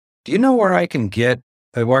do you know where I can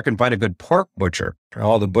find a good pork butcher?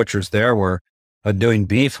 All the butchers there were doing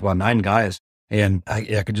beef, about 9 guys. And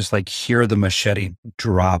I could just hear the machete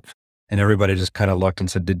drop, and everybody just kind of looked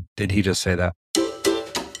and said, did he just say that?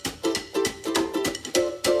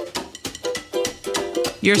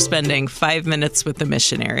 You're spending 5 minutes with the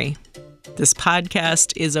missionary. This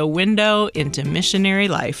podcast is a window into missionary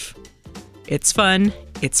life. It's fun,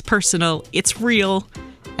 it's personal, it's real,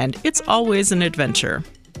 and it's always an adventure.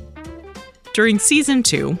 During Season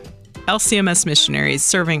 2, LCMS missionaries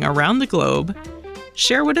serving around the globe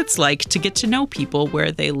share what it's like to get to know people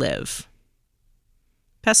where they live.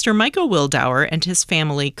 Pastor Micah Wildauer and his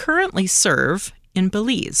family currently serve in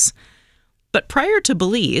Belize. But prior to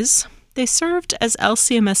Belize, they served as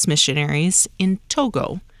LCMS missionaries in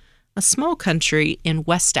Togo, a small country in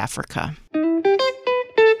West Africa.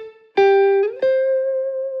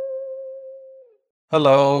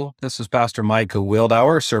 Hello, this is Pastor Micah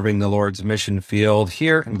Wildauer serving the Lord's mission field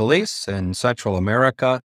here in Belize in Central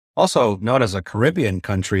America, also known as a Caribbean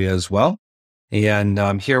country as well. And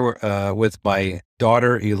I'm here with my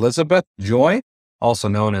daughter, Elizabeth Joy, also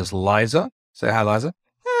known as Liza. Say hi, Liza.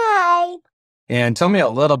 Hi. And tell me a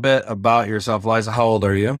little bit about yourself, Liza. How old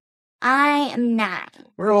are you? I am 9.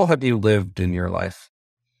 Where all have you lived in your life?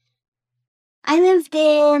 I lived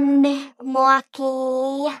in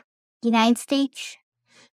Milwaukee, United States,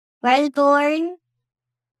 where I was born.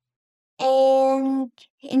 And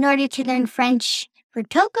in order to learn French for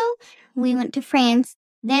Togo, we went to France,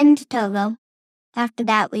 then to Togo. After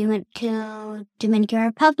that, we went to Dominican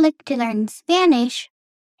Republic to learn Spanish.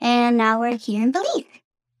 And now we're here in Belize.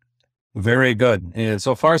 Very good. And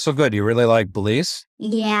so far, so good. You really like Belize?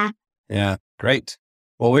 Yeah. Yeah, great.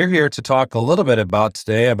 Well, we're here to talk a little bit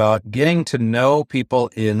today about getting to know people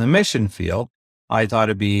in the mission field. I thought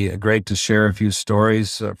it'd be great to share a few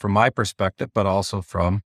stories from my perspective, but also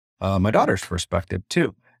from my daughter's perspective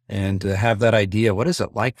too, and to have that idea, what is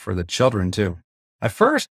it like for the children too? I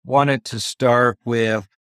first wanted to start with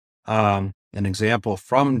an example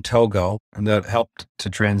from Togo that helped to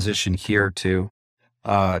transition here to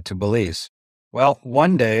Belize. Well,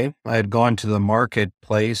 one day I had gone to the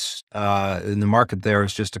marketplace. In the market there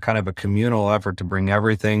was just a kind of a communal effort to bring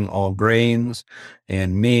everything, all grains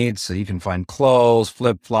and meats. So you can find clothes,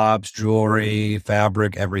 flip-flops, jewelry,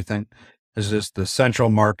 fabric, everything. It's just the central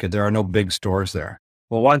market. There are no big stores there.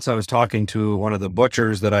 Well, once I was talking to one of the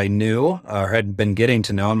butchers that I knew or had been getting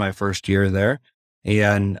to know in my first year there,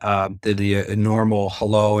 and did the normal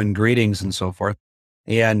hello and greetings and so forth.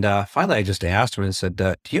 And finally, I just asked him and said,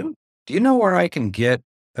 do you know where I can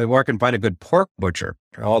find a good pork butcher?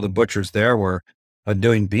 All the butchers there were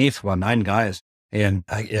doing beef, about 9 guys. And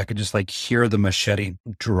I could just hear the machete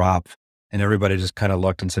drop, and everybody just kind of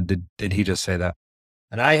looked and said, did he just say that?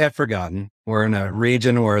 And I had forgotten we're in a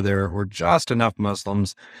region where there were just enough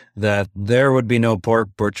Muslims that there would be no pork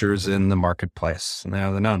butchers in the marketplace.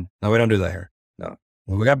 No, none. No, we don't do that here. No,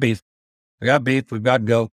 we got beef. We've got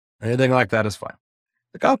goat. Anything like that is fine.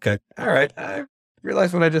 Okay. All right. I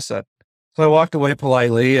realized what I just said. So I walked away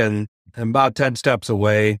politely, and about 10 steps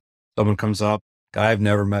away, someone comes up, guy I've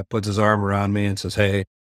never met, puts his arm around me and says, hey,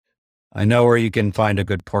 I know where you can find a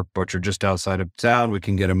good pork butcher just outside of town. We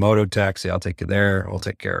can get a moto taxi. I'll take you there. We'll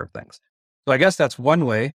take care of things. So I guess that's one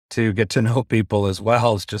way to get to know people as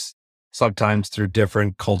well, is just sometimes through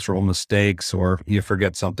different cultural mistakes, or you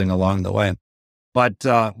forget something along the way. But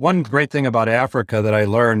one great thing about Africa that I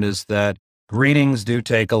learned is that greetings do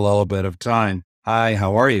take a little bit of time. Hi,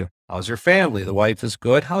 how are you? How's your family? The wife is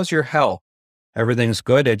good. How's your health? Everything's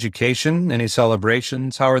good. Education? Any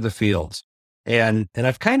celebrations? How are the fields? And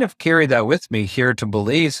I've kind of carried that with me here to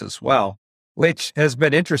Belize as well, which has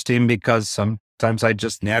been interesting because sometimes I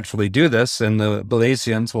just naturally do this, and the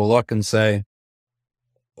Belizeans will look and say,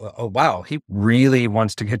 oh, wow, he really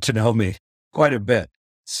wants to get to know me quite a bit.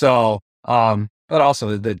 So, but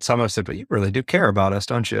also that some have said, but you really do care about us,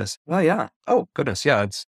 don't you? Well, yeah. Oh, goodness. Yeah,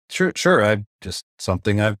 it's sure. I've just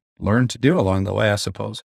something I've learned to do along the way, I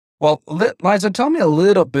suppose. Well, Liza, tell me a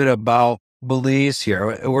little bit about Belize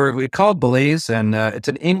here. We call it Belize, and it's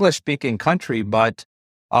an English-speaking country, but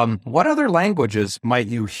what other languages might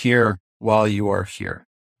you hear while you are here?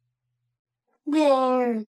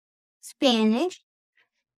 There's Spanish.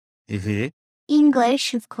 Mm-hmm.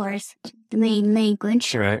 English, of course, the main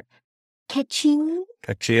language. Right. Quechua.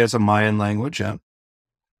 Quechua is a Mayan language, yeah.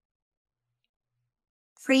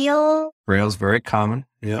 Creole. Creole is very common,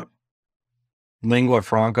 yeah. Lingua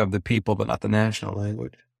franca of the people, but not the national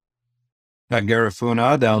language. Got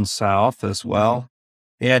Garifuna down south as well.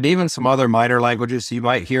 And even some other minor languages. You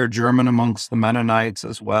might hear German amongst the Mennonites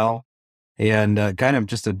as well. and kind of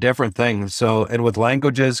just a different thing. So, and with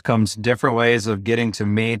languages comes different ways of getting to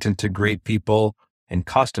meet and to greet people and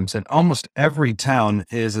customs. And almost every town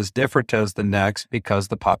is as different as the next because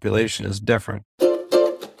the population is different.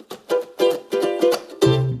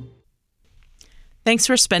 Thanks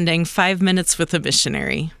for spending 5 minutes with a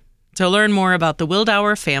missionary. To learn more about the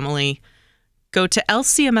Wildauer family, go to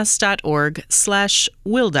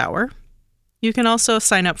lcms.org/Wildauer. You can also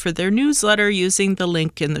sign up for their newsletter using the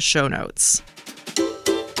link in the show notes.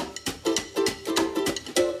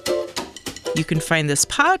 You can find this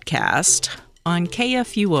podcast on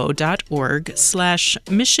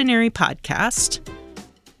kfuo.org/missionary podcast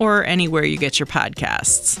or anywhere you get your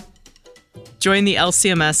podcasts. Join the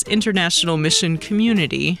LCMS International Mission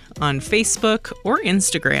Community on Facebook or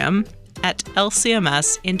Instagram at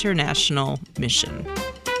LCMS International Mission.